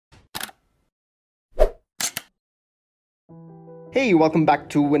Hey, welcome back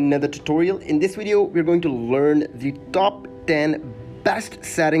to another tutorial. In this video, we're going to learn the top 10 best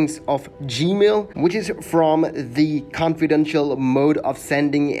settings of Gmail, which is from the confidential mode of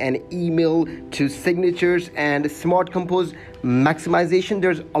sending an email to signatures and smart compose maximization.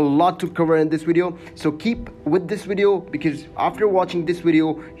 There's a lot to cover in this video, so keep with this video because after watching this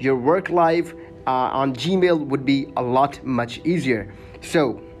video, your work life on Gmail would be a lot much easier.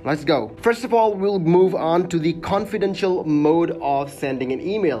 So let's go. First of all, we'll move on to the confidential mode of sending an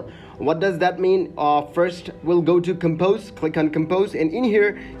email. What does that mean? First, we'll go to compose, click on compose, and in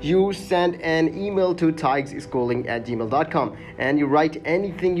here you send an email to tigeschooling@gmail.com and you write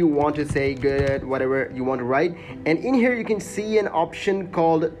anything you want to say, good, whatever you want to write. And in here you can see an option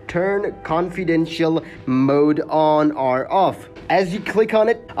called turn confidential mode on or off. As you click on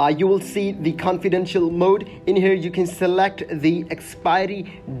it, you will see the confidential mode. In here you can select the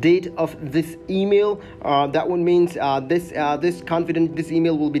expiry date of this email. That one means this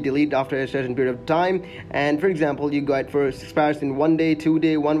email will be deleted after a certain period of time. And for example, you go it for expires in 1 day, 2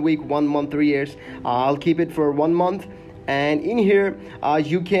 day, 1 week, 1 month, 3 years. I'll keep it for 1 month. And in here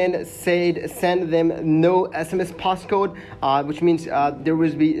you can send them no SMS passcode, which means there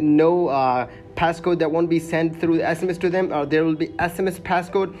will be no passcode that won't be sent through the SMS to them. There will be SMS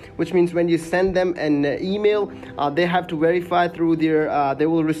passcode, which means when you send them an email, they have to verify through their they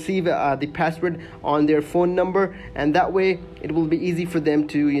will receive the password on their phone number, and that way it will be easy for them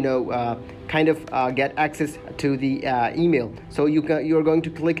to get access to the email. So you're going to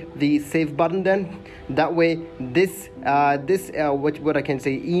click the save button. Then that way what I can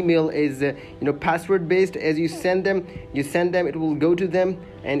say, email is password based. As you send them, it will go to them,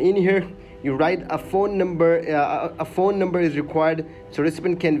 and in here you write a phone number. A phone number is required so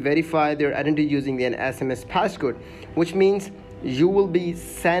recipient can verify their identity using an SMS passcode, which means you will be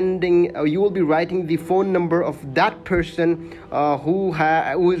writing the phone number of that person who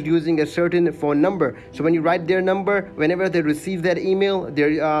is using a certain phone number. So when you write their number, whenever they receive that email,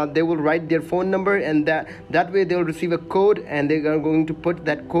 they will write their phone number, and that way they'll receive a code, and they are going to put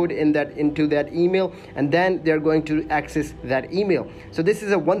that code into that email, and then they're going to access that email. So this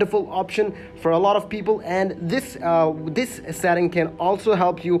is a wonderful option for a lot of people, and this setting can also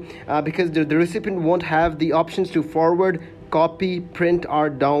help you because the recipient won't have the options to forward, copy, print, or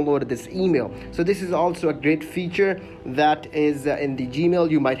download this email. So this is also a great feature that is in the Gmail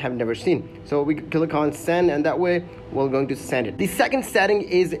you might have never seen. So we click on send, and that way we're going to send it. The second setting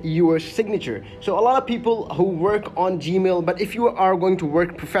is your signature. So a lot of people who work on Gmail, but if you are going to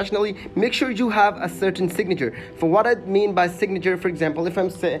work professionally, make sure you have a certain signature. For what I mean by signature, for example, if I'm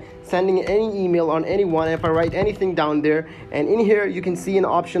sending any email on anyone, if I write anything down there, and in here you can see an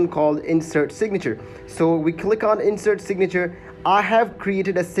option called insert signature. So we click on insert signature. I have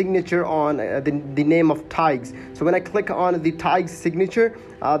created a signature on the name of Tiges. So when I click on the Tiges signature,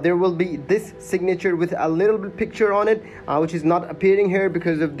 there will be this signature with a little bit picture on it, which is not appearing here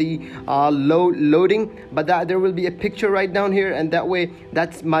because of the loading, but there will be a picture right down here, and that way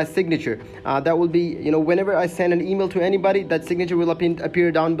that's my signature. That will be, whenever I send an email to anybody, that signature will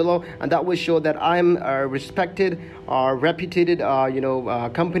appear down below, and that will show that I'm a respected or reputed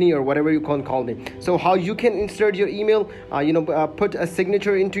company, or whatever you can call me. So how you can insert your email, put a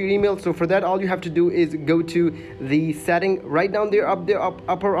signature into your email. So for that, all you have to do is go to the setting right down there,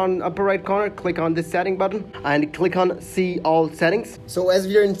 upper right corner, click on this setting button and click on see all settings. So as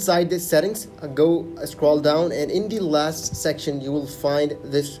we are inside this settings, go scroll down, and in the last section you will find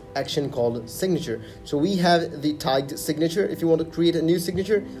this action called signature. So we have the tagged signature. If you want to create a new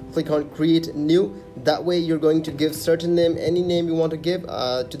signature, click on create new. That way you're going to give certain name, any name you want to give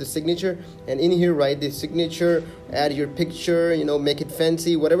to the signature, and in here write the signature, add your picture, make it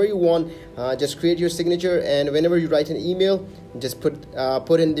fancy, whatever you want. Just create your signature, and whenever you write an email, just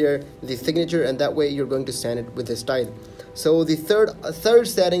put in there the signature, and that way you're going to send it with this style. So the third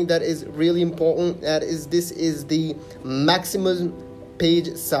setting that is really important, this is the maximum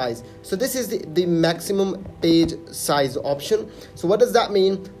page size. So this is the maximum page size option. So what does that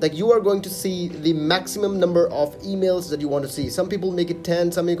mean? Like, you are going to see the maximum number of emails that you want to see. Some people make it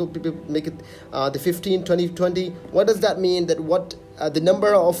 10, some people make it the 15, 20. What does that mean? That the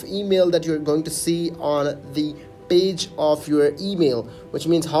number of email that you're going to see on the page of your email, which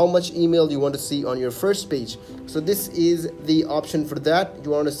means how much email you want to see on your first page. So this is the option for that.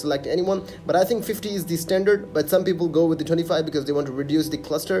 You want to select anyone, but I think 50 is the standard, but some people go with the 25 because they want to reduce the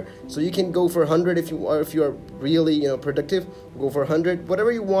cluster. So you can go for 100 if you are really productive. Go for 100,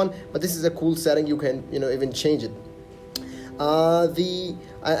 whatever you want, but this is a cool setting. You can even change it. The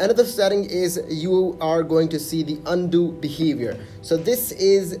another setting is you are going to see the undo behavior. So this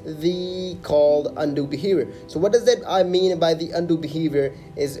is the called undo behavior. So what does that I mean by the undo behavior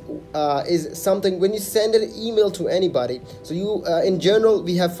is something when you send an email to anybody. So you in general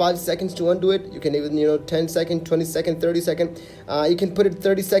we have 5 seconds to undo it. You can even 10 second, 20 second, 30 second. You can put it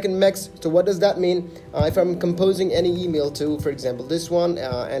 30-second max. So what does that mean? If I'm composing any email to, for example, this one,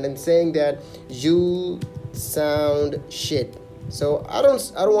 and I'm saying that you sound shit. So I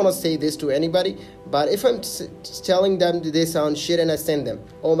don't want to say this to anybody, but if I'm telling them they sound shit and I send them,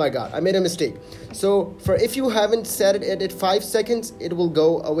 oh my god, I made a mistake. So if you haven't set it at 5 seconds, it will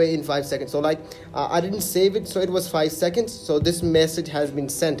go away in 5 seconds. So I didn't save it, so it was 5 seconds, so this message has been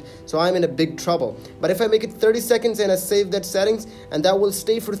sent, so I'm in a big trouble. But if I make it 30 seconds and I save that settings, and that will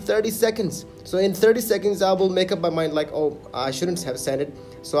stay for 30 seconds, so in 30 seconds I will make up my mind like, oh, I shouldn't have sent it.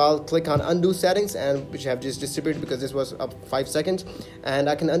 So I'll click on undo settings, and which I have just distributed because this was up 5 seconds, and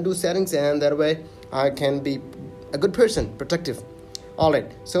I can undo settings, and that way I can be a good person, protective.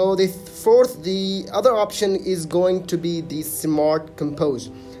 Alright, so the other option is going to be the smart compose.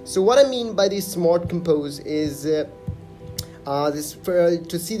 So what I mean by the smart compose is to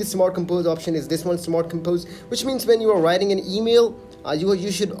see the smart compose option is this one, smart compose, which means when you are writing an email,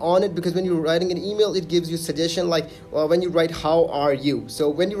 you should on it, because when you're writing an email, it gives you suggestion like when you write how are you. So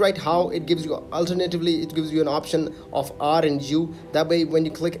when you write how, it gives you alternatively, it gives you an option of are and you. That way when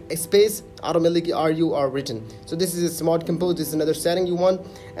you click a space, automatically are you are written. So this is a smart compose. This is another setting you want.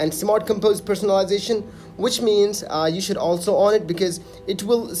 And smart compose personalization, which means you should also on it, because it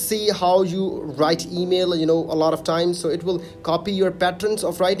will see how you write email a lot of times. So it will copy your patterns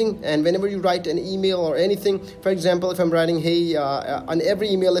of writing, and whenever you write an email or anything, for example, if I'm writing hey, on every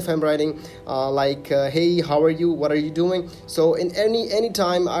email, if I'm writing hey, how are you, what are you doing, so in any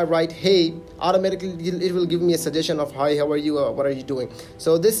time I write hey, automatically it will give me a suggestion of hi, how are you, what are you doing.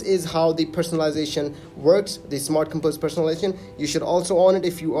 So this is how the personalization works, the smart compose personalization. You should also on it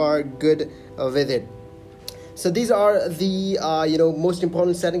if you are good with it. So these are the most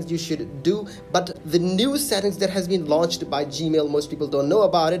important settings you should do. But the new settings that has been launched by Gmail, most people don't know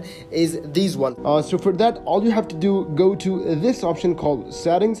about it, is these one. So for that, all you have to do, go to this option called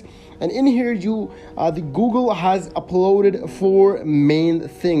settings, and in here the Google has uploaded 4 main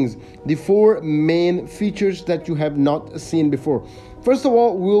things, the 4 main features that you have not seen before. First of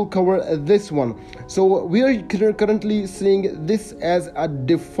all, we'll cover this one. So we are currently seeing this as a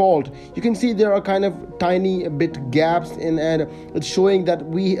default. You can see there are kind of tiny bit gaps and it's showing that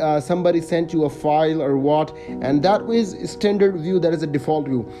somebody sent you a file or what, and that is standard view, that is a default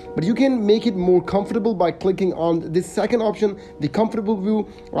view. But you can make it more comfortable by clicking on this second option, the comfortable view,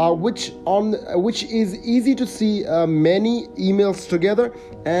 which is easy to see many emails together,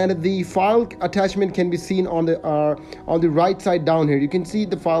 and the file attachment can be seen on the right side down here. You can see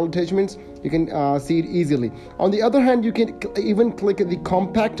the file attachments, you can see it easily. On the other hand, you can even click the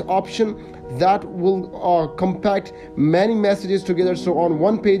compact option that will compact many messages together. So on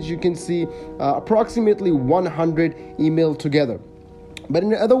one page you can see approximately 100 email together. But in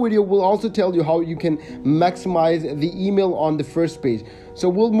the other video, we'll also tell you how you can maximize the email on the first page. So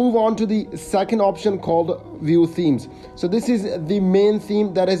we'll move on to the second option called view themes. So this is the main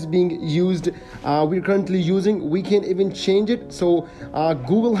theme that is being used, we're currently using. We can even change it. So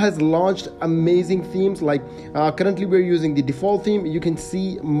Google has launched amazing themes, like currently we're using the default theme. You can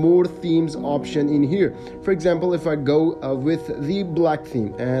see more themes option in here. For example, if I go with the black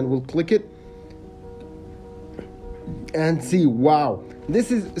theme and we'll click it and see, wow,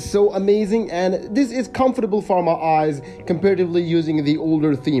 this is so amazing, and this is comfortable for my eyes comparatively using the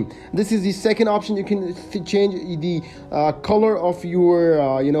older theme. This is the second option. You can change the color of your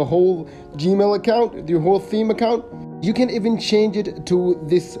whole Gmail account, your whole theme account. You can even change it to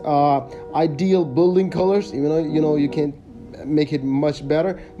this ideal building colors. You can make it much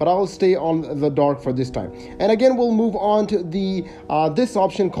better, but I'll stay on the dark for this time. And again, we'll move on to the this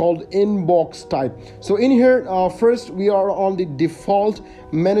option called inbox type. So in here, first we are on the default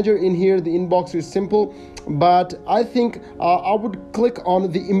manager. In here the inbox is simple, but I think I would click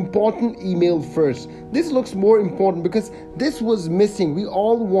on the important email first. This looks more important because this was missing. We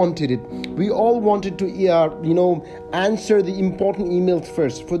all wanted it. We all wanted to answer the important emails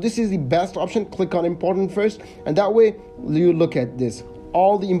first. For this is the best option. Click on important first, and that way you look at this.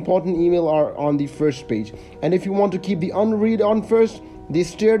 All the important email are on the first page. And if you want to keep the unread on first, the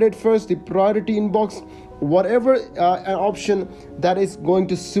stared at first, the priority inbox, whatever an option that is going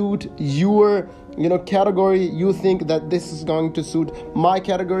to suit your category you think that this is going to suit my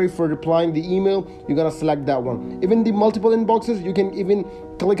category for replying the email, you're gonna select that one. Even the multiple inboxes, you can even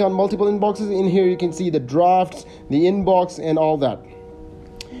click on multiple inboxes. In here you can see the drafts, the inbox, and all that.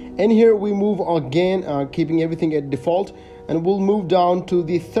 And here we move again, keeping everything at default, and we'll move down to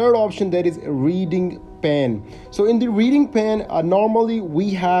the third option, that is reading pane. So in the reading pane, normally we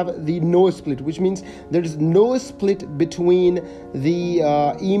have the no split, which means there is no split between the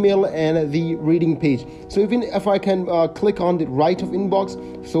email and the reading page. So even if I can click on the right of inbox,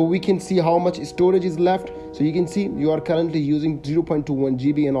 so we can see how much storage is left. So you can see you are currently using 0.21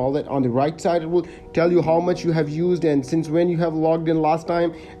 GB and all that. On the right side, it will tell you how much you have used and since when you have logged in last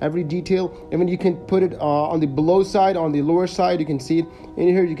time, every detail. Even you can put it on the below side, on the lower side, you can see it. In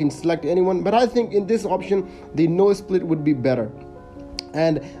here you can select anyone, but I think in this option the no split would be better.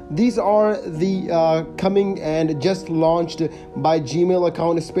 And these are the coming and just launched by Gmail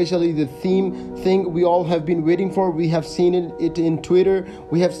account, especially the theme thing we all have been waiting for. We have seen it in Twitter,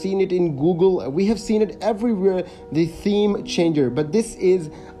 we have seen it in Google, we have seen it everywhere, the theme changer. But this is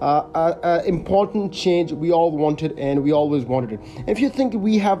a important change we all wanted and we always wanted it. If you think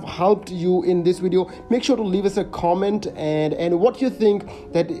we have helped you in this video, make sure to leave us a comment and what you think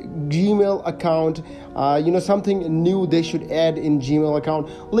that Gmail account, something new they should add in Gmail account.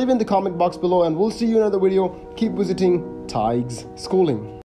 Leave in the comment box below and we'll see you in another video. Keep visiting Tigers Schooling.